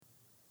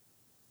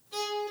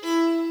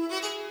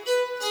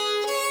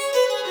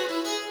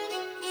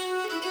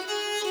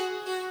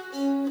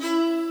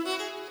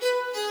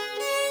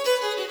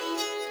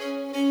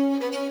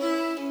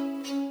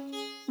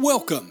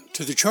Welcome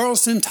to the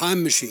Charleston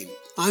Time Machine.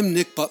 I'm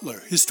Nick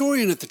Butler,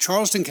 historian at the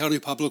Charleston County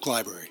Public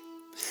Library.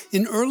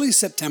 In early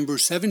September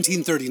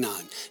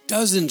 1739,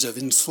 dozens of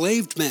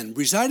enslaved men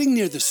residing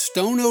near the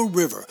Stono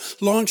River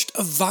launched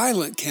a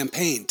violent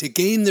campaign to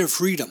gain their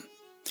freedom.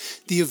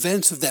 The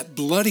events of that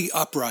bloody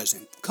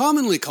uprising,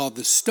 commonly called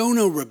the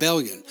Stono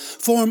Rebellion,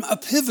 form a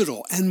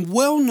pivotal and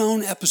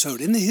well-known episode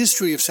in the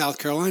history of South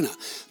Carolina,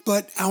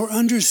 but our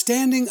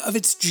understanding of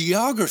its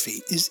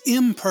geography is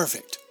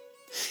imperfect.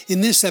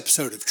 In this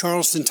episode of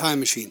Charleston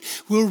Time Machine,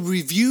 we'll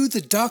review the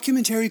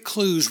documentary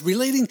clues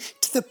relating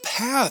to the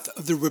path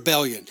of the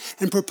rebellion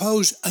and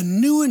propose a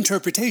new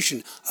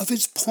interpretation of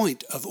its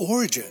point of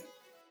origin.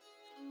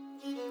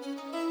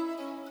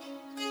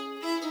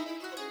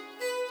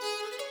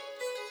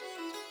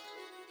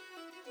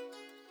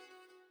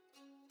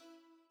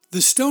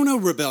 The Stono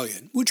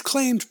Rebellion, which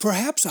claimed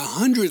perhaps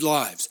 100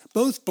 lives,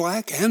 both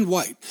black and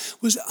white,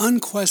 was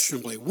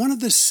unquestionably one of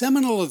the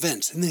seminal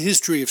events in the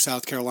history of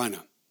South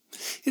Carolina.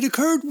 It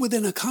occurred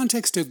within a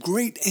context of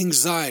great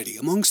anxiety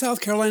among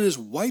South Carolina's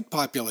white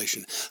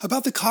population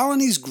about the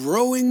colony's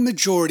growing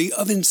majority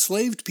of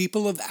enslaved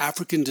people of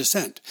African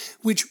descent,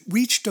 which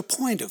reached a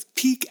point of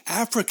peak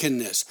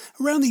Africanness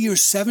around the year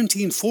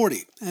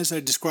 1740, as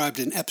I described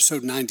in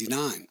episode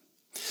 99.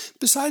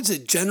 Besides a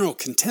general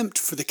contempt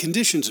for the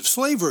conditions of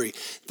slavery,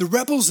 the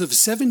rebels of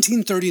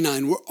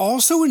 1739 were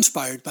also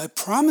inspired by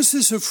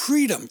promises of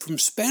freedom from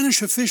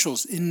Spanish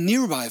officials in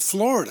nearby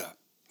Florida.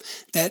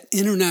 That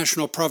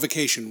international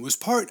provocation was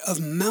part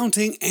of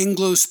mounting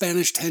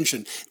Anglo-Spanish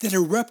tension that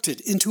erupted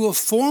into a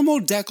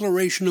formal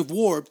declaration of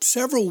war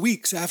several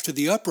weeks after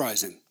the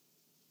uprising.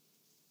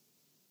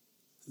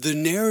 The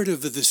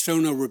narrative of the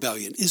Stono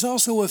Rebellion is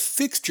also a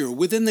fixture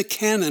within the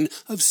canon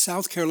of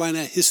South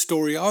Carolina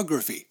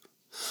historiography.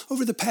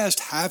 Over the past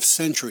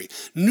half-century,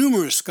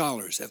 numerous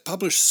scholars have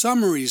published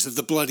summaries of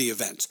the bloody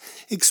events,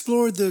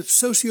 explored the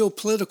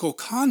socio-political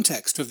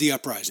context of the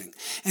uprising,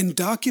 and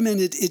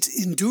documented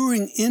its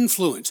enduring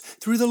influence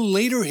through the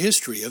later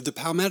history of the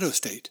Palmetto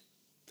State.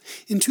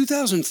 In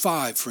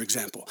 2005, for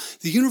example,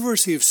 the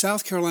University of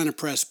South Carolina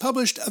Press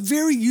published a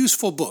very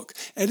useful book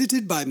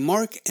edited by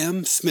Mark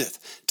M.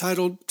 Smith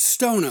titled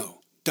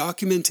Stono,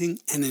 Documenting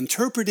and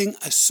Interpreting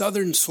a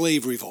Southern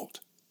Slave Revolt.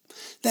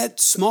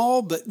 That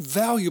small but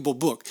valuable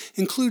book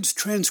includes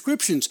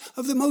transcriptions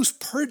of the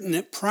most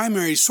pertinent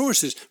primary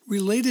sources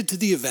related to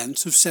the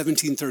events of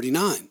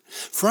 1739,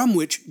 from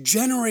which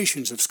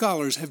generations of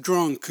scholars have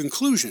drawn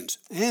conclusions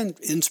and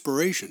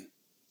inspiration.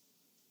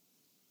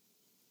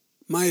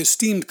 My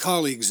esteemed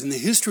colleagues in the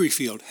history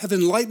field have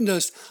enlightened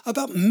us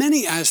about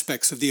many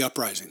aspects of the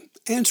uprising,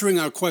 answering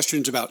our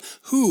questions about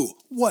who,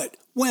 what,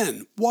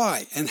 when,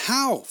 why, and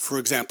how, for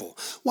example,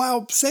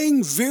 while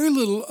saying very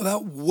little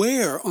about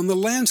where on the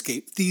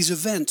landscape these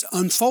events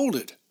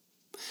unfolded.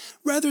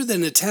 Rather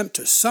than attempt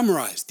to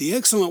summarize the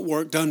excellent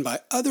work done by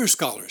other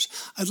scholars,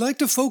 I'd like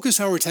to focus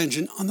our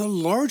attention on the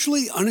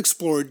largely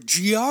unexplored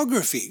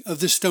geography of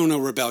the Stono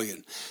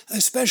Rebellion,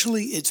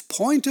 especially its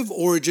point of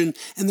origin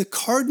and the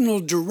cardinal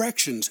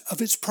directions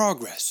of its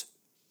progress.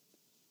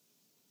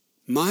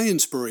 My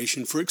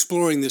inspiration for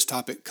exploring this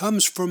topic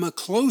comes from a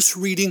close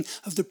reading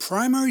of the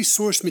primary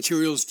source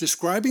materials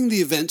describing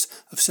the events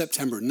of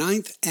September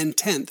 9th and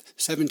 10th,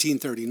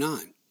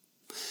 1739.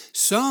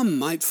 Some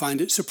might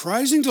find it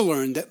surprising to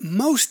learn that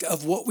most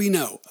of what we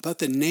know about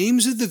the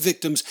names of the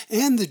victims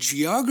and the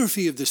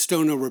geography of the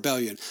Stono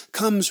Rebellion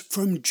comes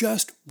from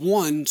just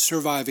one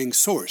surviving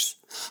source,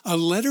 a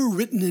letter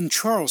written in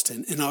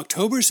Charleston in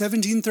October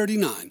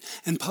 1739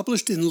 and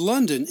published in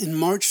London in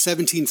March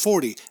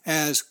 1740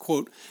 as,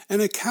 quote, an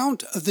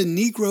account of the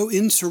Negro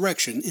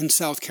insurrection in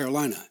South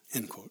Carolina,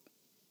 end quote.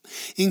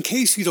 In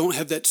case you don't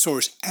have that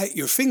source at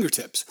your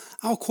fingertips,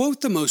 I'll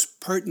quote the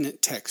most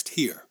pertinent text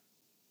here.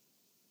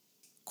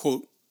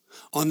 Quote,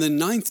 on the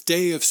 9th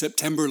day of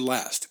September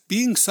last,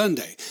 being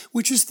Sunday,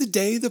 which is the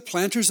day the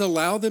planters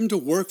allow them to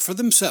work for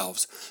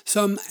themselves,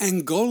 some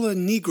Angola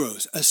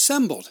Negroes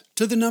assembled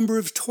to the number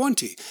of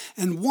 20,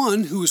 and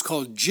one who was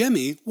called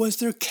Jimmy was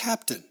their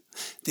captain.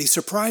 They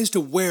surprised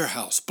a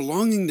warehouse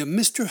belonging to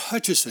Mr.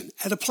 Hutchison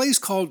at a place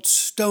called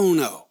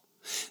Stono.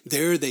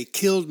 There they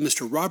killed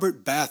Mr.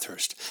 Robert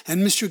Bathurst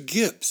and Mr.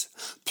 Gibbs,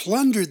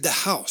 plundered the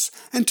house,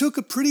 and took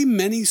a pretty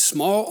many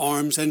small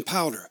arms and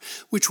powder,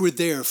 which were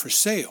there for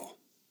sale.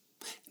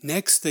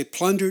 Next they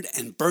plundered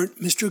and burnt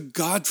Mr.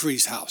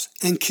 Godfrey's house,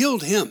 and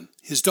killed him,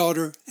 his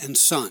daughter, and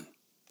son.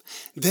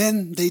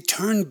 Then they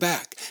turned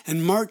back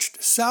and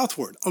marched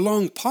southward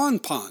along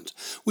Pond Pond,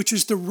 which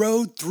is the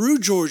road through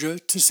Georgia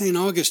to St.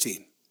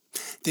 Augustine.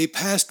 They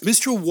passed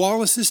Mr.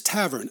 Wallace's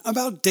tavern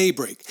about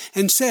daybreak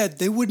and said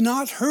they would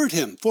not hurt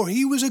him, for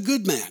he was a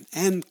good man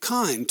and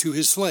kind to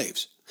his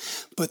slaves.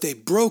 But they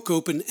broke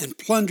open and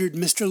plundered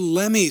Mr.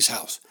 Lemmy's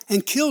house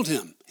and killed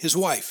him, his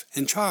wife,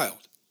 and child.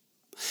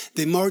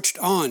 They marched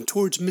on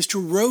towards Mr.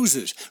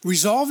 Rose's,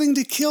 resolving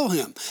to kill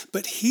him,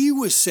 but he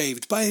was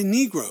saved by a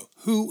Negro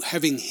who,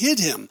 having hid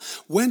him,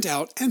 went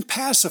out and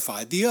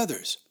pacified the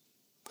others.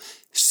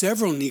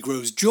 Several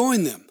Negroes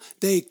joined them.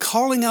 They,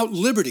 calling out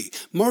liberty,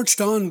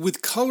 marched on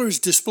with colors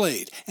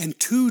displayed and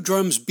 2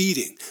 drums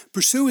beating,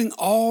 pursuing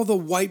all the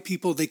white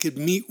people they could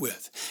meet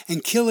with,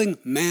 and killing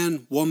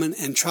man, woman,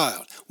 and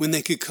child when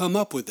they could come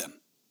up with them.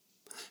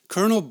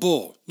 Colonel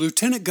Bull,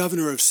 Lieutenant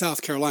Governor of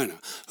South Carolina,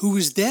 who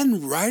was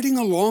then riding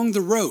along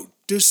the road,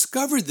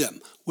 discovered them,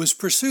 was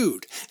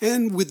pursued,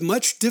 and with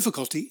much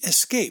difficulty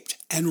escaped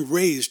and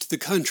razed the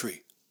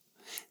country.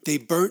 They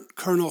burnt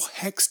Colonel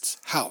Hext's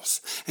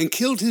house and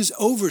killed his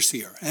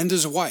overseer and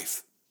his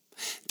wife.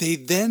 They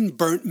then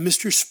burnt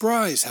Mr.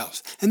 Spry's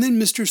house, and then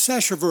Mr.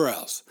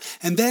 Sacheverell's,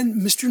 and then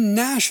Mr.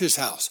 Nash's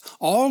house,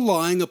 all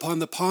lying upon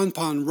the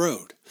Pompon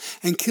Road,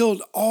 and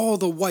killed all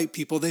the white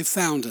people they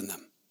found in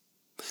them.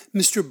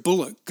 Mr.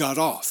 Bullock got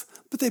off,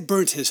 but they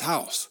burnt his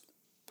house.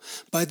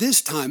 By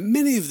this time,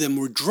 many of them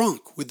were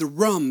drunk with the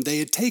rum they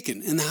had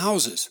taken in the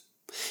houses.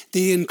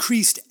 They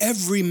increased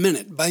every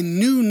minute by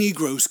new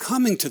Negroes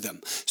coming to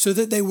them, so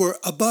that they were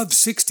above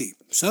 60,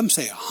 some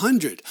say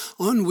 100,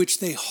 on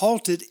which they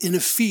halted in a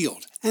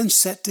field and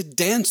set to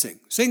dancing,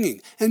 singing,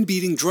 and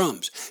beating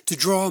drums to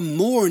draw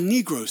more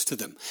Negroes to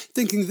them,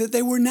 thinking that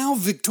they were now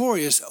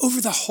victorious over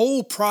the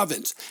whole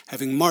province,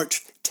 having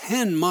marched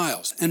 10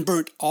 miles and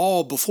burnt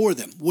all before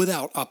them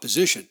without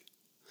opposition.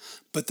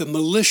 But the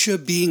militia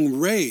being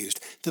raised,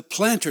 the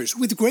planters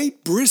with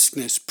great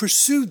briskness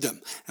pursued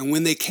them, and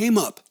when they came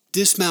up,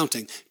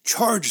 dismounting,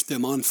 charged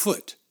them on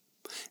foot.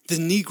 The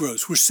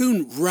Negroes were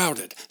soon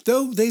routed,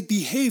 though they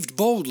behaved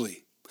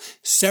boldly.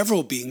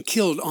 Several being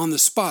killed on the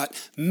spot,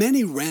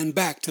 many ran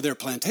back to their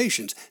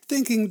plantations,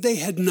 thinking they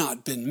had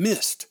not been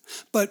missed.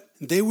 But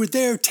they were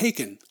there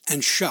taken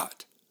and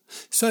shot.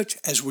 Such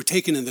as were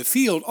taken in the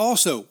field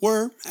also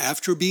were,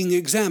 after being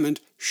examined,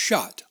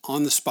 shot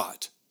on the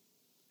spot."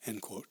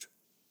 End quote.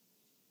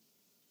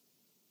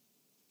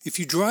 If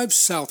you drive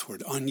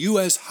southward on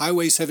U.S.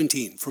 Highway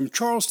 17 from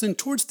Charleston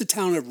towards the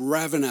town of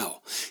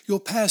Ravenel, you'll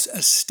pass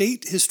a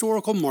state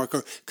historical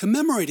marker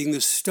commemorating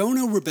the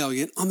Stono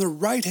Rebellion on the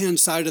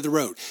right-hand side of the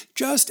road,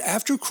 just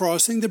after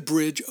crossing the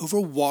bridge over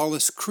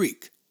Wallace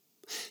Creek.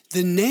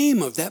 The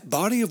name of that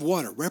body of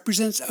water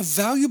represents a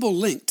valuable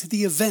link to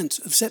the events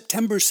of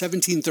September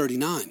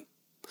 1739.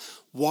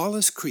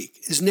 Wallace Creek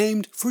is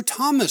named for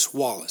Thomas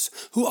Wallace,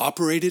 who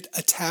operated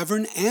a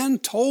tavern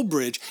and toll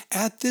bridge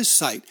at this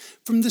site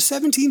from the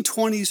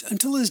 1720s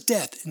until his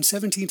death in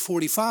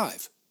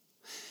 1745.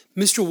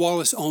 Mr.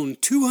 Wallace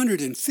owned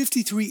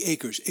 253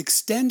 acres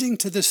extending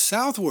to the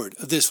southward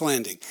of this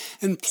landing,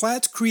 and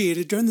plats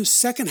created during the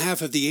second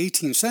half of the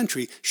 18th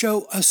century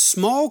show a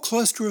small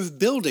cluster of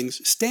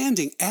buildings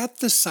standing at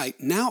the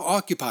site now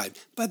occupied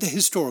by the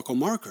historical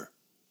marker.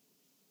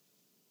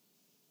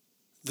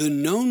 The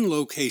known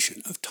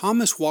location of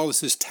Thomas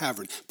Wallace's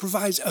tavern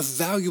provides a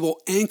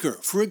valuable anchor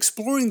for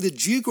exploring the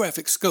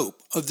geographic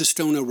scope of the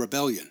Stono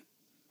Rebellion.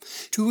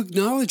 To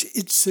acknowledge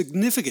its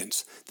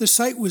significance, the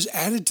site was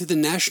added to the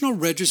National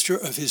Register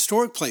of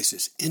Historic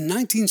Places in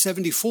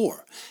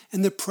 1974,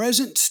 and the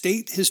present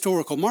state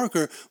historical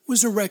marker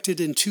was erected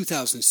in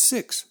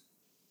 2006.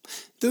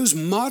 Those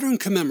modern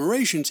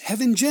commemorations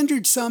have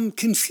engendered some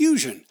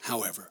confusion,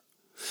 however.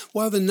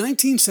 While the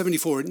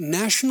 1974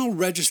 National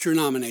Register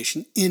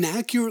nomination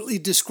inaccurately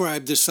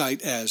described the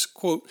site as,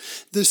 quote,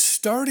 the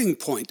starting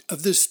point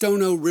of the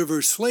Stono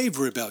River Slave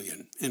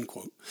Rebellion, end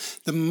quote,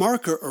 the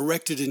marker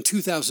erected in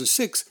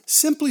 2006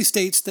 simply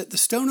states that the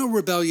Stono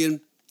Rebellion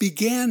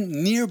began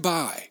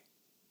nearby.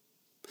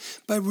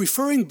 By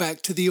referring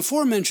back to the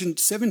aforementioned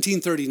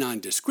 1739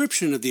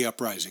 description of the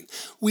uprising,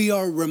 we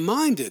are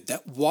reminded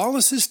that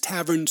Wallace's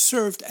tavern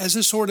served as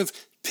a sort of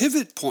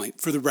pivot point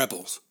for the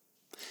rebels.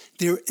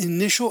 Their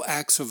initial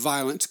acts of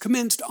violence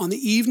commenced on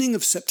the evening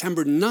of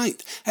September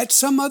 9th at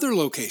some other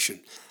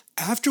location,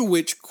 after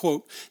which,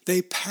 quote,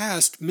 they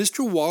passed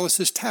Mr.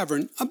 Wallace's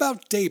tavern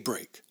about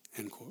daybreak,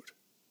 end quote.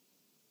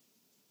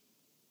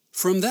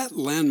 From that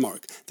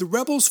landmark, the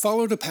rebels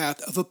followed a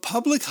path of a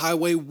public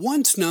highway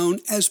once known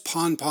as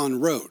Pompon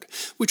Road,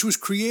 which was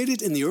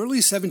created in the early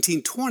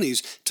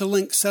 1720s to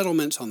link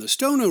settlements on the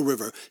Stono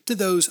River to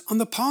those on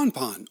the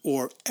Pompon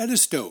or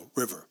Edisto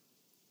River.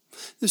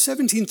 The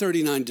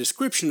 1739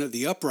 description of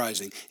the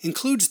uprising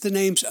includes the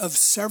names of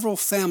several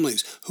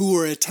families who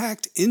were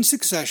attacked in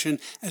succession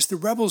as the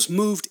rebels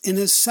moved in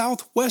a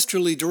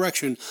southwesterly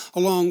direction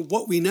along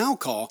what we now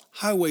call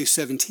Highway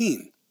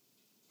 17.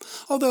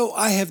 Although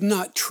I have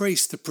not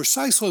traced the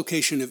precise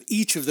location of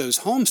each of those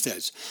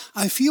homesteads,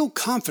 I feel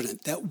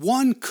confident that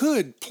one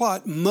could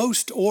plot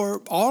most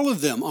or all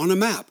of them on a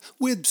map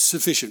with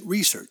sufficient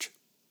research.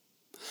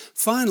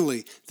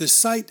 Finally, the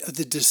site of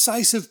the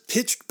decisive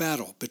pitched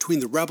battle between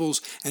the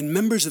rebels and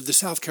members of the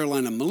South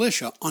Carolina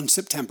militia on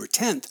September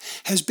 10th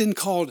has been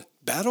called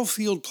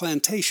Battlefield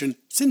Plantation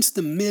since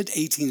the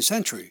mid-18th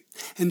century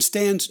and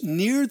stands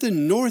near the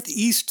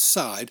northeast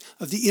side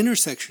of the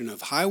intersection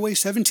of Highway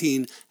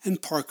 17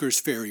 and Parker's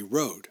Ferry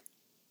Road.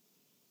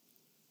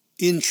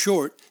 In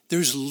short,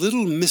 there's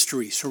little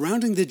mystery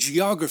surrounding the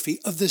geography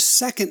of the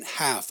second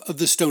half of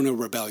the Stono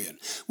Rebellion,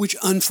 which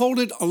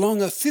unfolded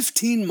along a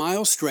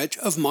 15-mile stretch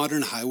of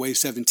modern Highway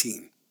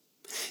 17.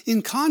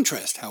 In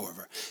contrast,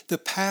 however, the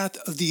path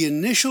of the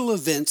initial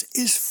events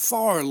is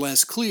far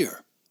less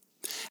clear.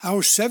 Our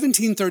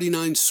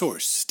 1739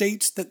 source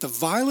states that the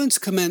violence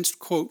commenced,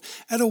 quote,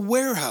 at a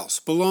warehouse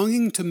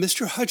belonging to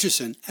Mr.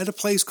 Hutcheson at a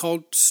place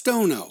called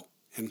Stono,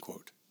 end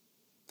quote.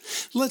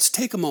 Let's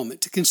take a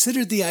moment to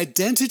consider the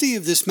identity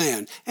of this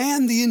man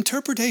and the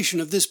interpretation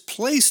of this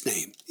place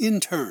name in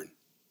turn.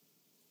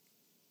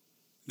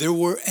 There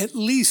were at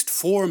least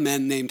 4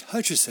 men named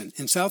Hutcheson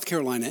in South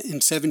Carolina in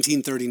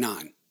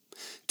 1739.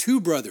 2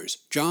 brothers,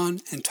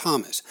 John and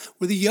Thomas,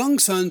 were the young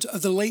sons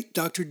of the late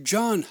Dr.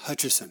 John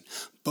Hutcheson,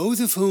 both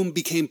of whom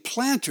became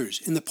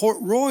planters in the Port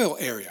Royal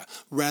area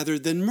rather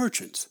than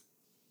merchants.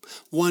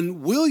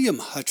 One William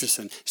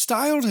Hutcheson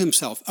styled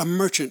himself a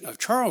merchant of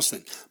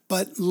Charleston,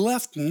 but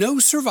left no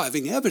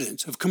surviving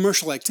evidence of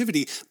commercial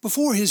activity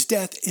before his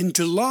death in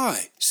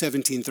July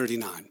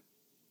 1739.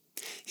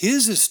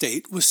 His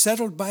estate was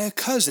settled by a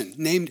cousin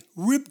named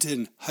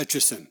Ribton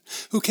Hutcheson,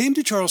 who came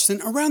to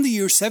Charleston around the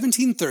year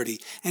 1730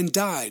 and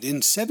died in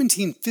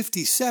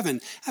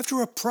 1757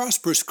 after a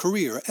prosperous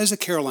career as a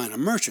Carolina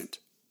merchant.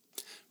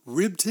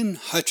 Ribton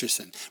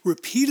Hutcheson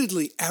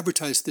repeatedly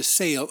advertised the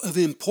sale of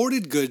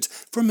imported goods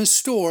from a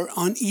store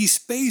on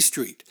East Bay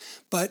Street,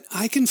 but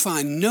I can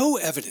find no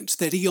evidence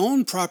that he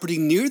owned property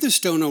near the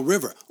Stono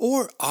River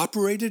or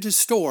operated a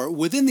store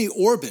within the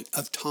orbit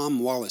of Tom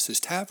Wallace's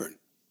tavern.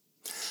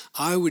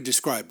 I would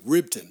describe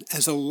Ribton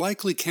as a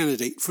likely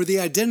candidate for the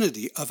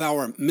identity of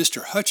our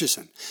Mr.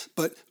 Hutcheson,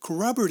 but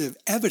corroborative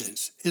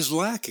evidence is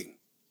lacking.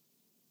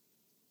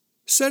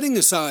 Setting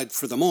aside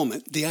for the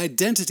moment the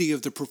identity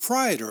of the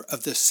proprietor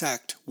of the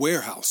sacked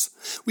warehouse,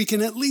 we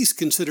can at least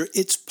consider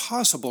its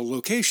possible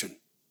location.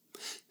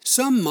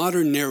 Some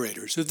modern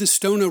narrators of the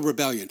Stono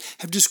Rebellion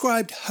have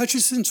described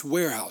Hutcheson's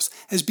warehouse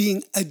as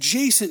being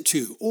adjacent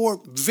to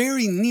or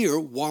very near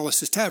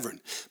Wallace's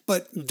Tavern,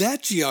 but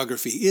that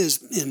geography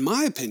is, in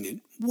my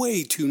opinion,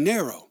 way too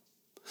narrow.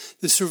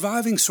 The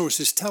surviving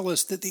sources tell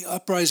us that the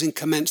uprising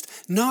commenced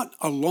not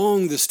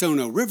along the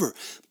Stono River,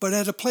 but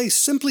at a place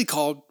simply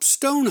called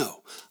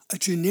Stono, a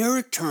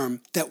generic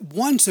term that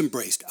once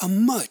embraced a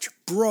much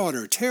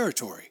broader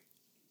territory.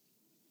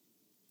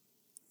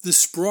 The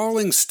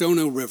sprawling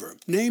Stono River,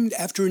 named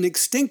after an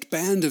extinct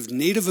band of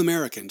Native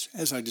Americans,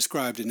 as I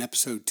described in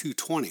episode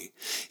 220,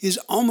 is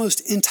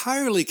almost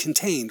entirely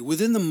contained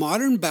within the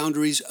modern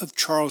boundaries of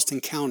Charleston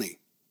County.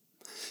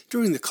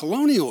 During the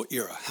colonial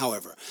era,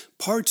 however,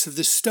 parts of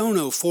the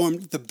Stono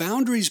formed the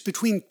boundaries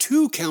between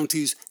 2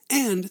 counties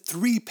and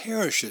 3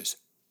 parishes.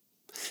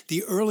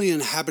 The early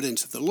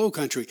inhabitants of the Low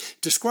Country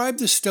described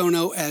the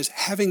Stono as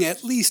having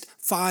at least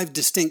 5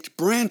 distinct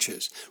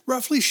branches,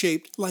 roughly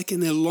shaped like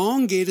an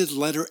elongated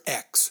letter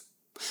X.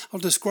 I'll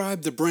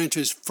describe the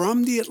branches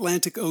from the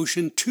Atlantic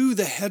Ocean to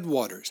the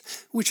headwaters,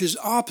 which is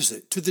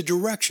opposite to the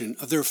direction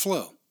of their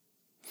flow.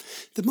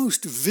 The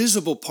most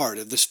visible part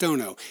of the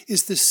Stono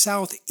is the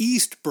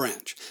southeast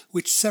branch,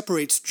 which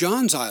separates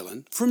Johns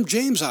Island from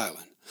James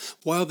Island,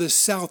 while the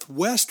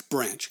southwest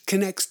branch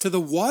connects to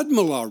the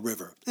Wadmalaw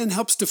River and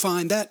helps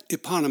define that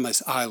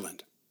eponymous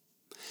island.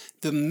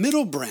 The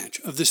middle branch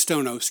of the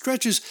Stono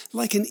stretches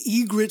like an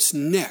egret's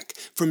neck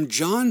from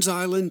Johns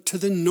Island to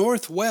the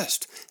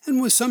northwest and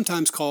was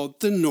sometimes called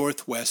the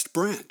Northwest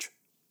Branch.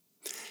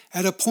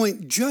 At a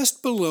point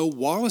just below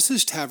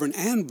Wallace's Tavern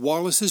and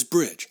Wallace's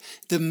Bridge,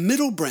 the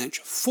middle branch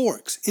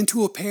forks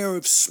into a pair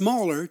of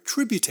smaller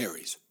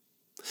tributaries.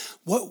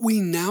 What we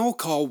now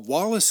call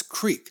Wallace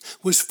Creek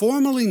was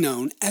formerly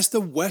known as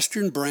the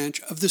western branch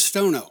of the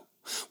Stono,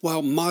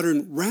 while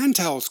modern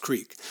Rantow's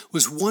Creek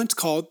was once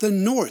called the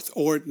north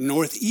or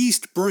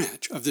northeast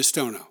branch of the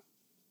Stono.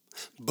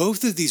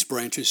 Both of these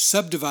branches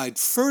subdivide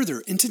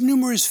further into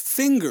numerous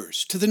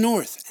fingers to the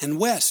north and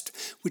west,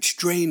 which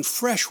drain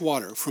fresh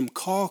water from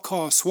Caw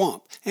Caw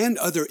Swamp and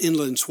other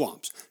inland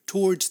swamps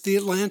towards the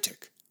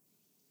Atlantic.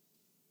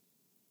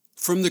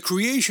 From the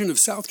creation of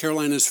South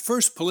Carolina's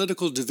first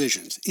political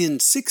divisions in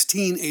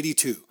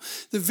 1682,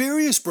 the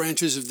various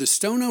branches of the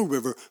Stono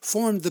River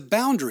formed the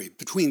boundary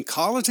between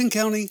Colleton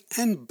County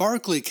and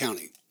Barclay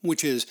County,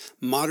 which is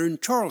modern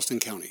Charleston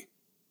County.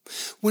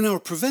 When our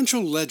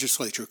provincial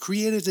legislature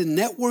created a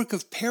network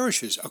of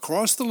parishes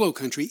across the Low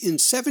Country in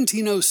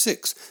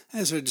 1706,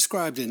 as I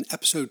described in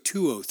episode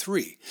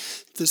 203,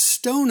 the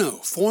Stono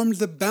formed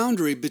the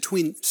boundary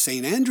between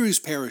St. Andrew's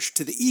Parish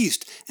to the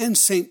east and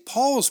St.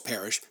 Paul's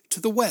Parish to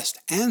the west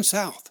and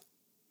south.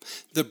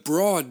 The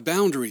broad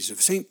boundaries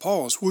of St.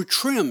 Paul's were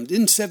trimmed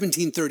in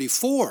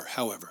 1734,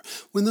 however,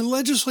 when the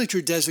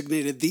legislature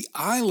designated the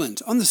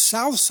island on the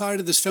south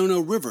side of the Stono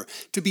River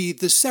to be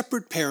the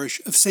separate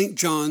parish of St.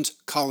 John's,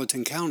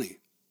 Colleton County.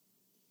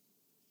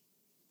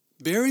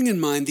 Bearing in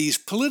mind these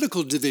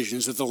political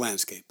divisions of the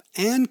landscape,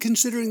 and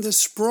considering the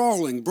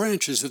sprawling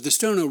branches of the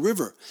Stono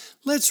River,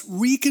 let's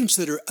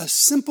reconsider a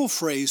simple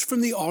phrase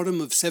from the autumn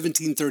of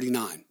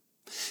 1739.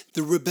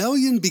 The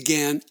rebellion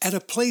began at a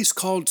place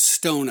called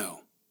Stono.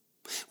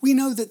 We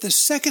know that the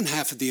second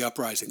half of the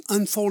uprising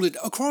unfolded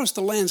across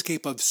the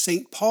landscape of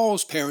St.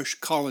 Paul's Parish,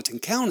 Colleton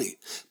County.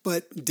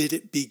 But did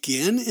it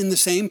begin in the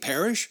same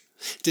parish?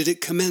 Did it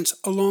commence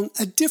along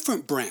a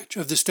different branch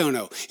of the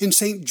Stono in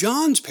St.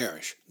 John's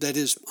Parish, that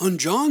is, on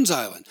John's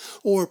Island,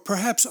 or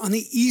perhaps on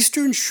the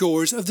eastern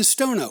shores of the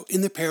Stono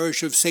in the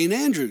parish of St.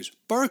 Andrews,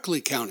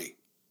 Berkeley County?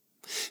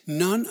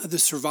 None of the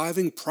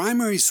surviving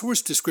primary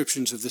source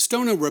descriptions of the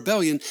Stono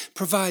Rebellion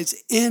provides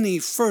any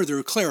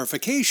further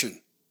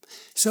clarification.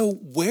 So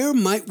where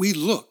might we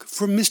look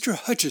for Mr.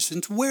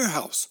 Hutcheson's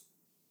warehouse?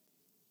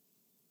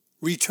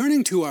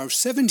 Returning to our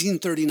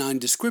 1739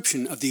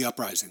 description of the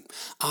uprising,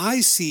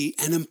 I see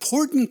an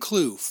important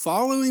clue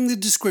following the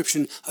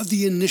description of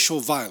the initial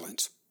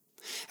violence.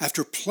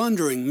 After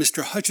plundering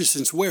Mr.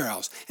 Hutcheson's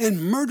warehouse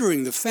and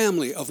murdering the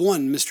family of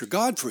one Mr.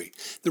 Godfrey,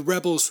 the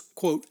rebels,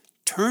 quote,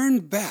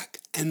 turned back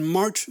and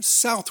marched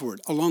southward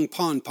along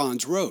Pon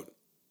Pon's road.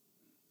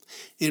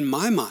 In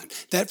my mind,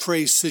 that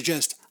phrase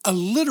suggests a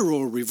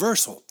literal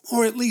reversal,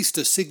 or at least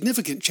a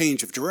significant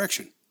change of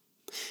direction.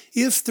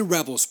 If the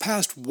rebels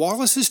passed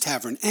Wallace's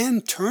Tavern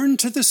and turned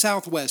to the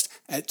southwest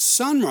at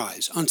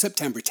sunrise on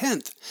September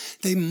 10th,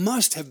 they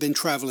must have been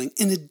traveling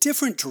in a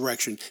different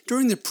direction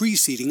during the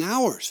preceding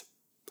hours.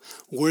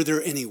 Were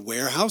there any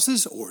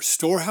warehouses or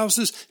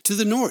storehouses to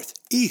the north,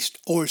 east,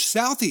 or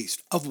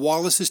southeast of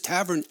Wallace's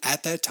Tavern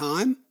at that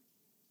time?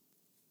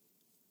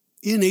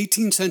 In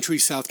 18th century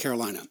South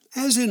Carolina,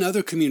 as in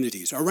other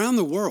communities around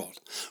the world,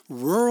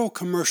 rural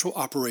commercial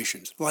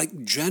operations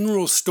like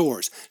general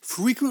stores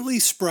frequently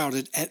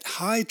sprouted at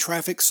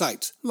high-traffic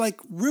sites like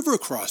river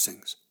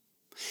crossings.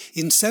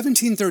 In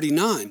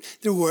 1739,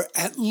 there were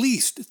at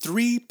least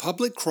 3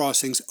 public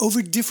crossings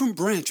over different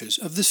branches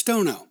of the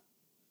Stono.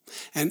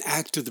 An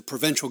act of the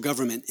provincial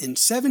government in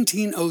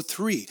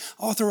 1703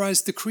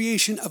 authorized the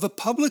creation of a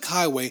public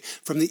highway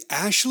from the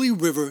Ashley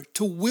River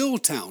to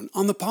Willtown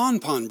on the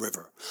Pon Pon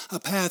River, a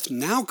path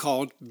now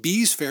called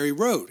Bees Ferry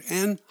Road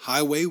and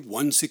Highway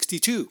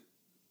 162.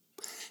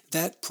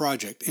 That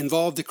project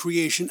involved the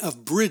creation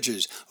of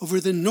bridges over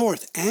the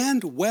north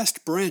and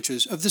west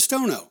branches of the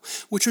Stono,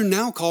 which are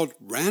now called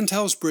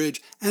Rantow's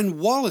Bridge and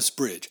Wallace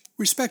Bridge,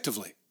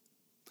 respectively.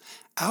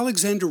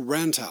 Alexander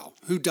Rantow,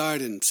 who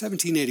died in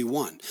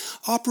 1781,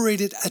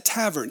 operated a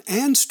tavern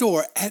and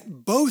store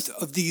at both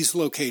of these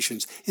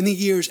locations in the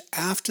years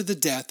after the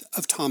death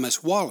of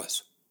Thomas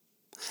Wallace.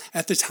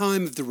 At the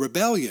time of the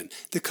rebellion,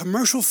 the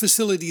commercial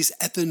facilities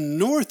at the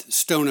North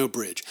Stono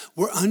Bridge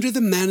were under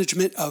the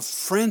management of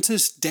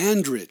Francis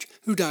Dandridge,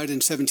 who died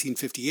in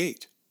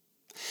 1758.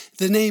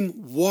 The name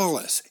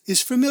Wallace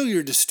is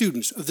familiar to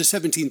students of the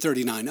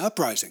 1739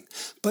 uprising,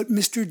 but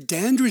Mr.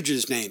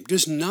 Dandridge's name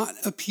does not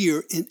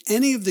appear in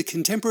any of the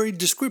contemporary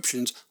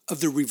descriptions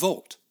of the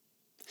revolt.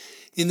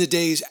 In the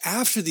days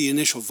after the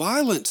initial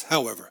violence,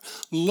 however,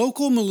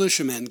 local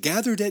militiamen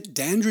gathered at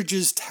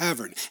Dandridge's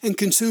tavern and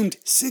consumed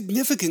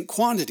significant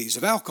quantities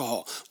of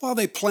alcohol while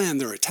they planned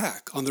their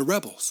attack on the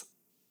rebels.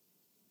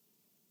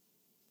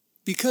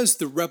 Because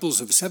the rebels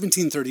of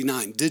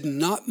 1739 did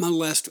not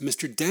molest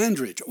Mr.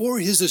 Dandridge or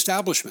his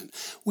establishment,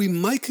 we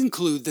might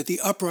conclude that the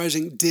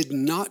uprising did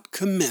not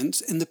commence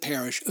in the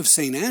parish of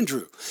St.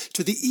 Andrew,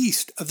 to the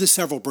east of the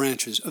several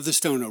branches of the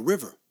Stono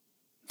River.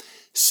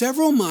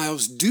 Several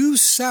miles due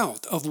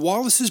south of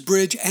Wallace's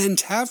Bridge and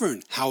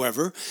Tavern,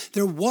 however,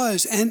 there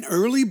was an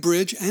early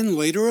bridge and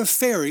later a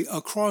ferry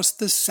across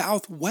the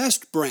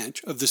southwest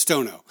branch of the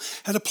Stono,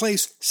 at a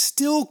place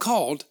still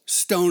called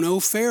Stono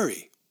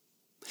Ferry.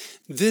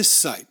 This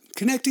site,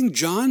 connecting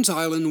John's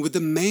Island with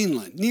the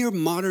mainland near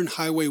modern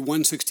Highway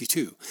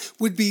 162,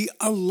 would be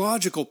a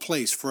logical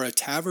place for a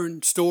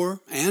tavern,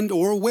 store, and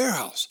or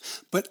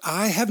warehouse, but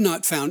I have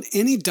not found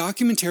any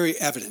documentary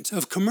evidence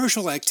of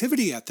commercial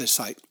activity at this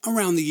site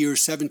around the year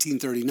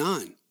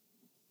 1739.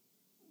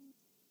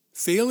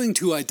 Failing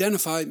to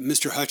identify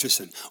Mr.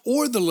 Hutcheson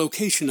or the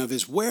location of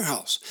his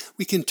warehouse,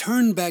 we can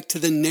turn back to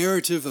the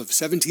narrative of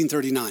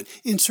 1739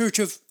 in search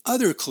of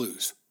other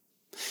clues.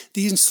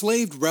 The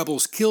enslaved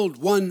rebels killed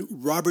one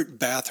Robert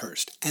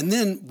Bathurst and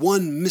then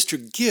one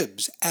Mr.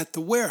 Gibbs at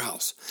the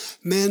warehouse,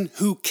 men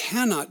who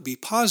cannot be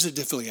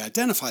positively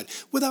identified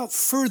without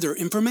further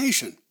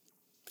information.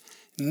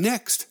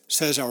 Next,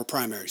 says our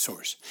primary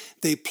source,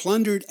 they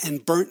plundered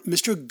and burnt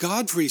Mr.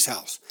 Godfrey's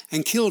house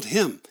and killed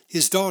him,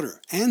 his daughter,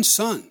 and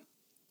son.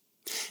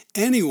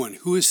 Anyone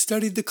who has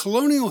studied the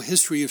colonial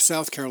history of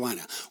South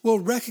Carolina will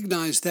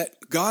recognize that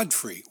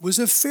Godfrey was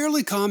a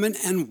fairly common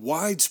and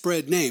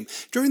widespread name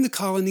during the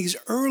colony's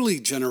early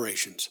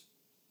generations.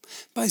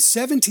 By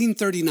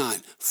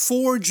 1739,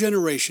 4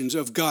 generations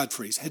of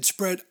Godfreys had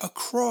spread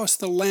across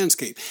the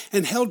landscape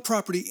and held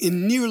property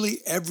in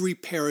nearly every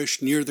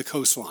parish near the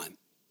coastline.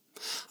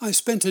 I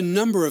spent a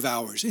number of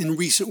hours in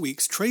recent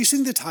weeks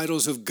tracing the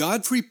titles of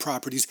Godfrey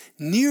properties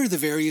near the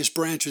various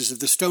branches of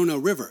the Stono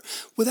River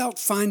without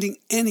finding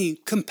any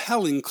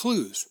compelling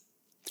clues.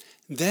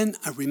 Then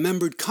I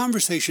remembered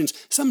conversations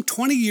some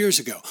 20 years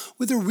ago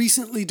with a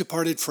recently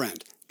departed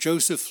friend,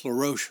 Joseph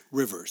LaRoche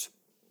Rivers.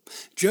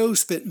 Joe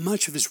spent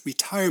much of his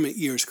retirement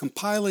years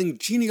compiling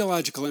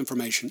genealogical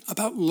information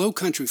about Low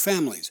Country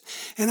families,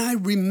 and I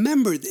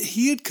remembered that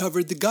he had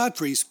covered the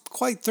Godfreys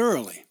quite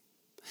thoroughly.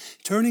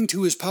 Turning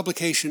to his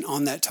publication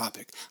on that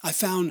topic, I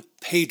found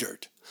Pay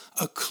Dirt,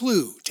 a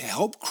clue to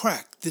help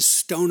crack this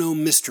Stono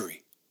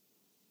mystery.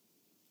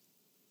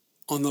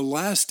 On the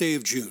last day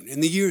of June,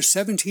 in the year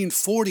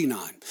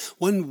 1749,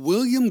 one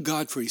William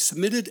Godfrey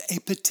submitted a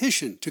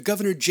petition to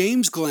Governor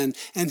James Glenn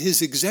and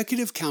his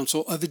Executive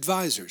Council of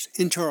Advisors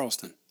in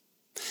Charleston.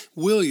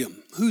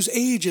 William, whose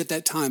age at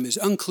that time is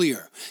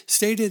unclear,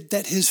 stated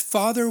that his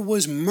father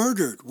was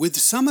murdered with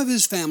some of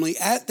his family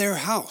at their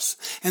house,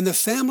 and the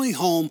family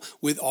home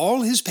with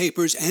all his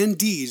papers and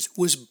deeds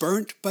was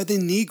burnt by the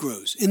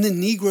Negroes in the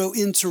Negro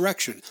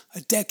insurrection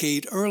a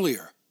decade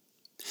earlier.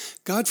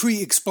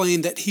 Godfrey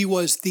explained that he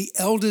was the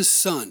eldest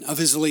son of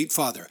his late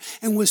father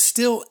and was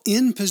still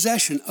in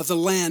possession of the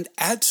land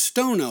at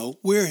Stono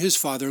where his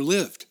father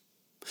lived.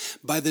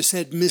 By the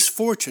said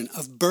misfortune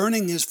of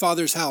burning his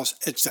father's house,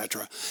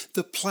 etc.,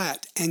 the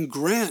plat and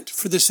grant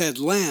for the said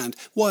land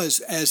was,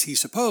 as he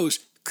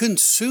supposed,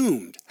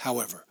 consumed,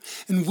 however,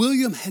 and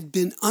William had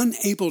been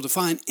unable to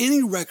find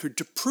any record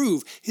to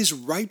prove his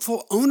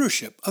rightful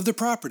ownership of the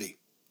property.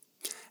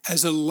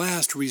 As a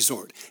last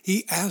resort,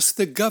 he asked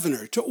the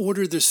governor to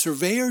order the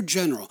surveyor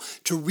general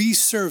to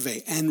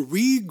resurvey and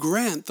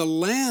re-grant the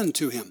land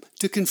to him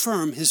to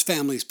confirm his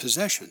family's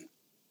possession.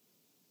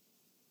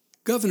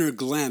 Governor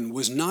Glenn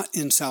was not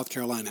in South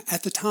Carolina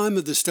at the time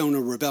of the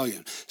Stono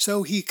Rebellion,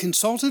 so he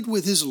consulted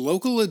with his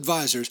local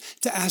advisors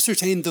to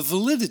ascertain the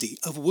validity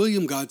of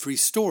William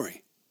Godfrey's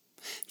story.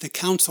 The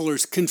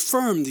counselors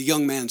confirmed the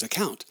young man's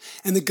account,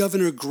 and the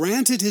governor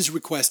granted his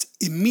request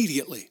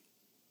immediately.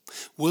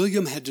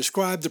 William had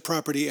described the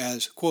property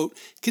as, quote,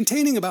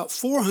 containing about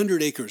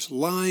 400 acres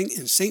lying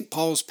in St.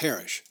 Paul's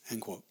Parish,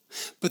 end quote.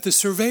 But the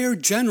Surveyor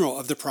General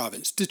of the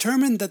province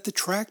determined that the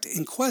tract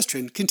in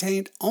question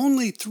contained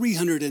only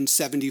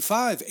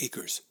 375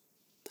 acres.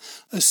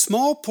 A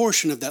small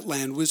portion of that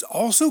land was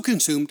also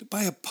consumed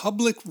by a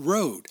public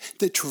road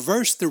that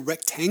traversed the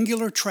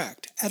rectangular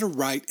tract at a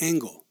right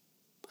angle.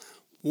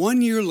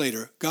 1 year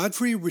later,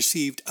 Godfrey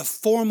received a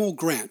formal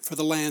grant for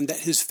the land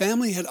that his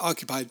family had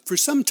occupied for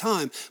some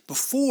time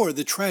before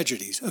the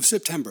tragedies of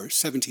September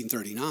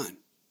 1739.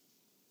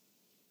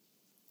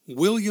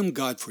 William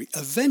Godfrey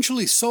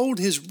eventually sold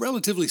his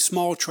relatively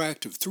small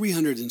tract of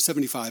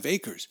 375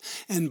 acres,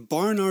 and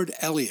Barnard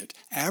Elliott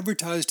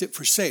advertised it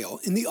for sale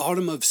in the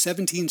autumn of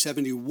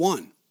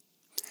 1771.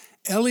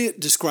 Elliott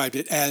described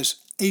it as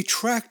a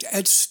tract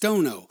at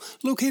Stono,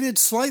 located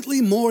slightly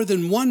more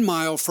than 1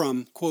 mile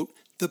from, quote,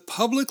 the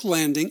public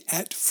landing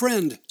at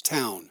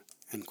Friendtown,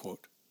 end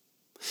quote.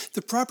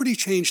 The property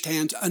changed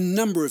hands a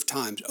number of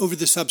times over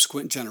the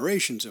subsequent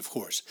generations, of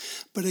course,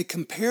 but a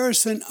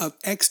comparison of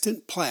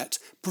extant plats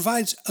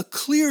provides a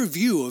clear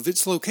view of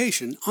its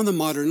location on the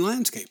modern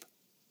landscape.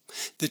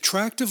 The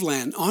tract of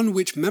land on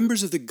which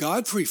members of the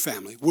Godfrey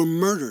family were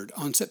murdered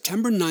on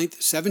September 9,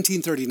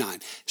 1739,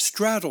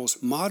 straddles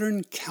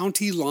modern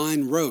County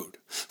Line Road,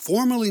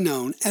 formerly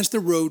known as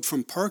the road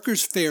from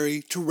Parker's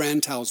Ferry to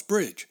Rantal's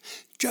Bridge,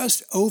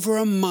 just over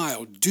a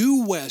mile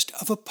due west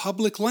of a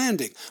public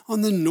landing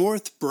on the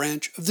north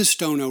branch of the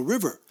Stono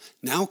River,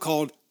 now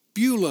called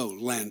Bulow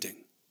Landing.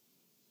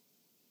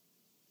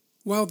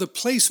 While the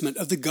placement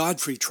of the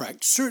Godfrey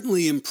tract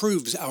certainly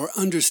improves our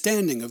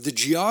understanding of the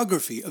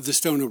geography of the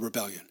Stono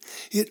Rebellion,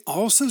 it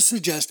also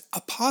suggests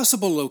a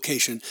possible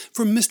location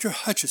for Mr.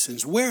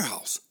 Hutchison's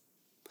warehouse.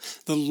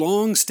 The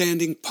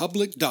long-standing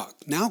public dock,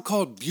 now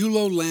called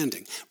Bulow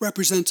Landing,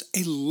 represents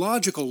a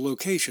logical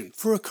location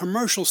for a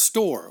commercial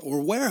store or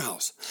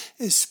warehouse,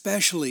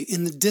 especially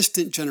in the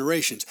distant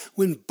generations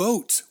when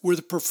boats were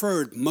the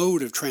preferred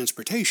mode of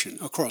transportation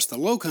across the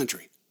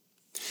Lowcountry.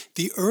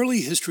 The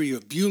early history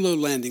of Bulow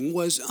Landing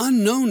was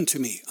unknown to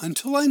me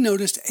until I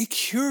noticed a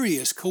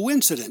curious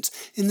coincidence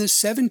in the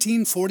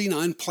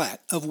 1749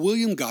 plat of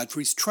William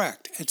Godfrey's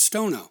tract at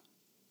Stono.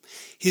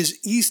 His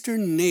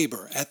eastern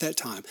neighbor at that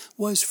time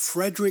was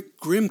Frederick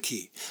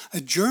Grimke,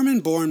 a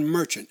German-born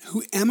merchant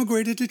who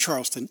emigrated to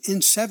Charleston in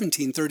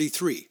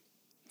 1733.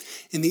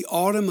 In the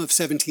autumn of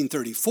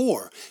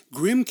 1734,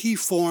 Grimke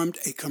formed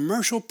a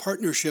commercial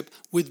partnership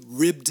with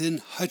Ribden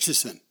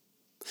Hutchison.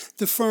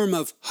 The firm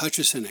of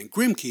Hutchison and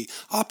Grimke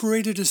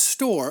operated a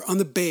store on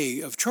the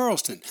Bay of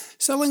Charleston,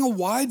 selling a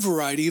wide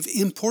variety of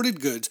imported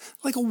goods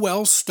like a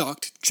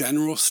well-stocked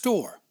general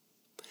store.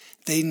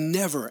 They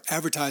never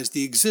advertised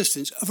the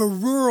existence of a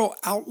rural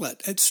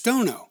outlet at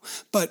Stono,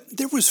 but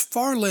there was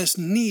far less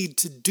need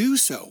to do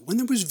so when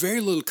there was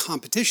very little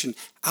competition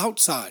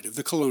outside of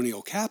the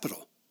colonial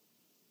capital.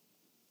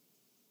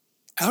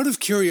 Out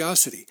of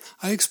curiosity,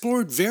 I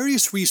explored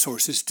various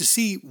resources to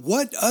see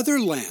what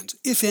other lands,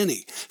 if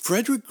any,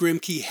 Frederick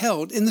Grimke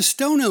held in the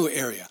Stono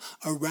area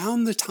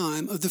around the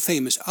time of the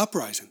famous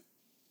uprising.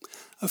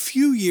 A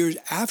few years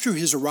after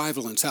his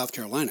arrival in South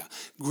Carolina,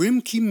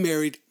 Grimke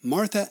married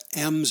Martha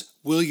Ems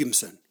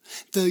Williamson,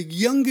 the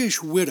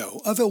youngish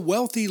widow of a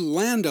wealthy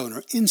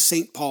landowner in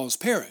St. Paul's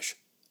Parish.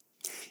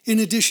 In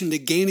addition to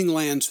gaining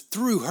lands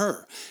through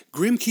her,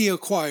 Grimke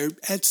acquired,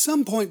 at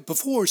some point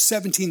before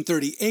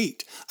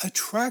 1738, a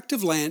tract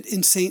of land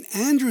in St.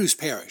 Andrew's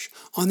Parish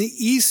on the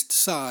east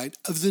side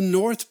of the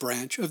north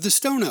branch of the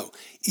Stono,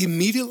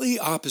 immediately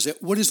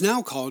opposite what is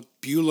now called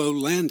Bulow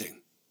Landing.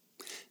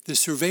 The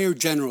Surveyor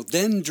General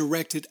then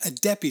directed a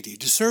deputy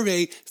to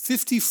survey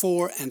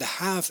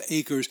 54.5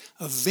 acres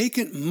of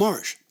vacant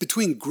marsh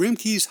between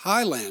Grimke's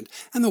highland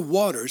and the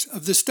waters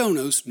of the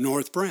Stono's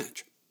north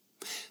branch.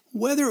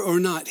 Whether or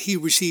not he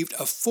received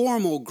a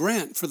formal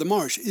grant for the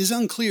marsh is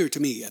unclear to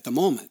me at the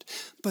moment,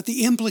 but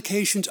the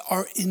implications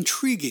are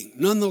intriguing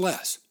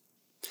nonetheless.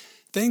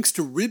 Thanks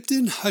to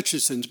Ribden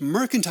Hutchison's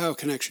mercantile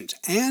connections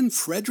and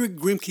Frederick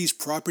Grimke's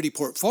property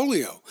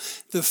portfolio,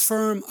 the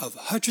firm of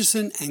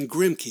Hutchison and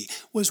Grimke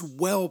was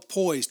well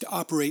poised to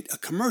operate a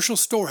commercial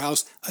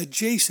storehouse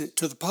adjacent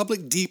to the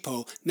public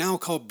depot now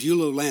called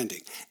Bulow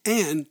Landing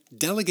and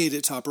delegate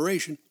its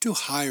operation to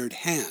hired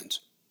hands.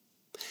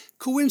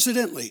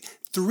 Coincidentally,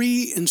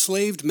 3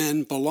 enslaved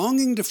men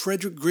belonging to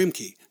Frederick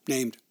Grimke,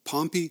 named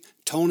Pompey,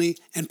 Tony,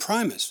 and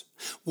Primus,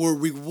 were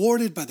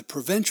rewarded by the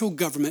provincial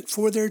government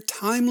for their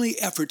timely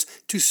efforts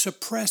to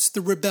suppress the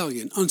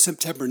rebellion on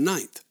September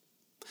 9th.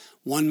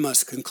 One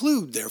must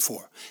conclude,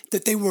 therefore,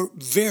 that they were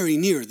very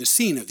near the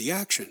scene of the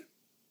action.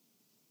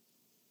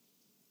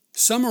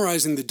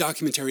 Summarizing the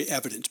documentary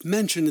evidence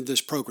mentioned in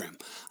this program,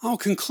 I'll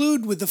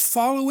conclude with the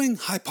following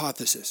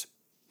hypothesis.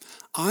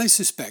 I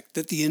suspect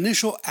that the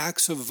initial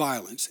acts of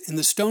violence in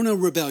the Stono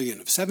Rebellion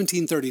of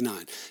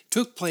 1739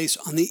 took place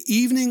on the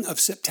evening of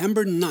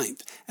September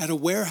 9th at a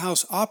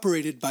warehouse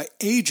operated by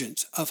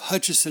agents of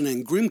Hutchison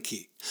and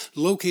Grimke,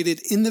 located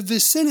in the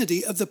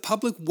vicinity of the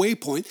public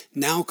waypoint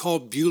now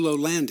called Bulow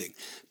Landing,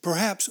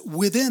 perhaps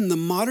within the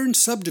modern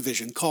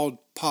subdivision called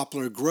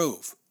Poplar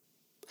Grove.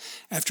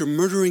 After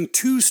murdering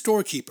 2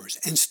 storekeepers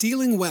and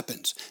stealing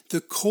weapons, the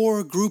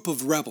core group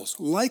of rebels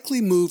likely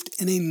moved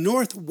in a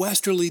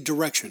northwesterly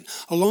direction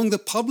along the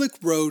public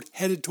road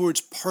headed towards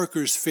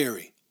Parker's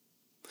Ferry.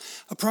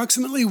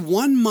 Approximately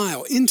 1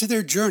 mile into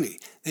their journey,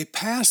 they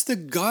passed the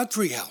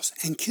Godfrey House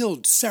and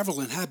killed several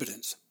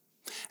inhabitants.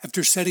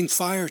 After setting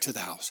fire to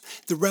the house,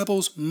 the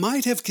rebels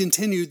might have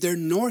continued their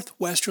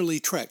northwesterly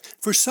trek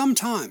for some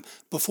time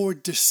before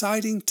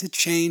deciding to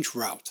change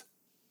route.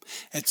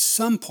 At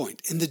some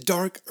point in the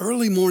dark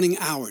early morning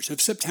hours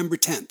of September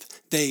 10th,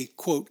 they,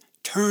 quote,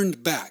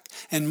 turned back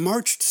and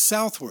marched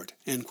southward,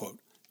 end quote,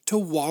 to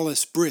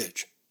Wallace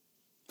Bridge.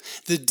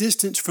 The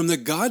distance from the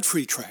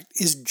Godfrey tract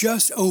is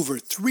just over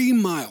 3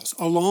 miles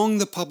along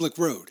the public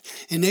road,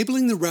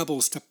 enabling the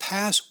rebels to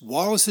pass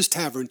Wallace's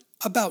Tavern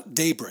about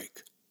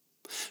daybreak.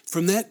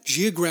 From that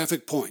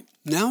geographic point,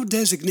 now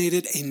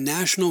designated a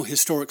National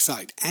Historic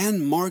Site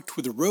and marked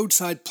with a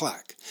roadside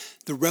plaque,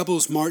 the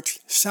rebels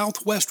marched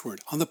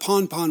southwestward on the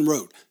Pon Pon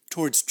Road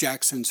towards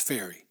Jackson's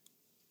Ferry.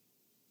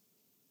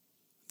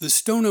 The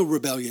Stono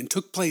Rebellion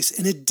took place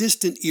in a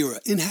distant era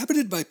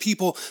inhabited by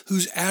people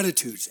whose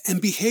attitudes and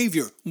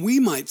behavior we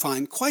might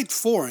find quite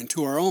foreign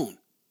to our own.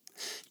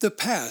 The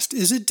past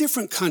is a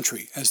different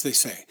country, as they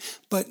say,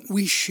 but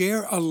we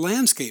share a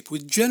landscape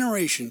with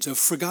generations of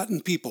forgotten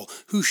people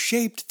who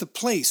shaped the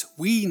place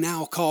we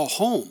now call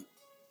home.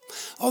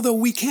 Although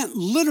we can't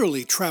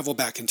literally travel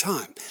back in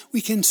time,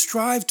 we can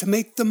strive to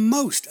make the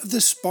most of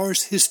the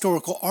sparse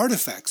historical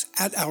artifacts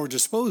at our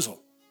disposal.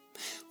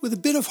 With a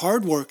bit of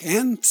hard work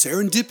and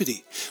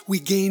serendipity, we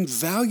gain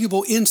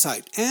valuable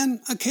insight and,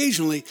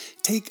 occasionally,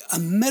 take a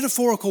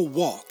metaphorical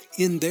walk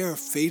in their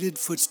faded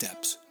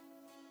footsteps.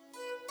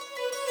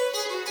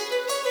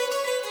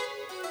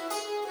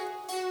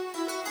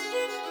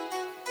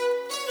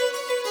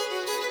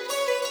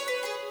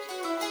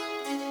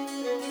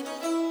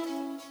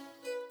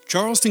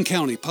 Charleston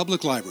County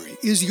Public Library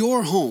is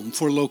your home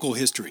for local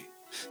history.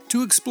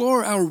 To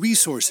explore our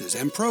resources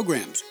and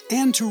programs,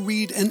 and to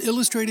read an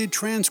illustrated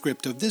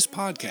transcript of this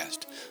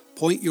podcast,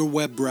 point your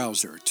web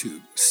browser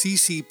to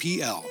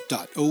ccpl.org.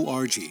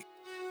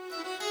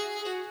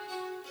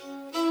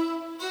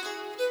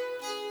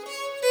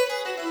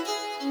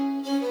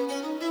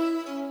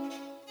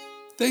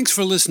 Thanks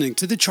for listening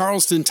to the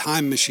Charleston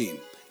Time Machine.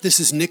 This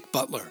is Nick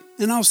Butler,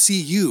 and I'll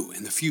see you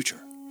in the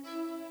future.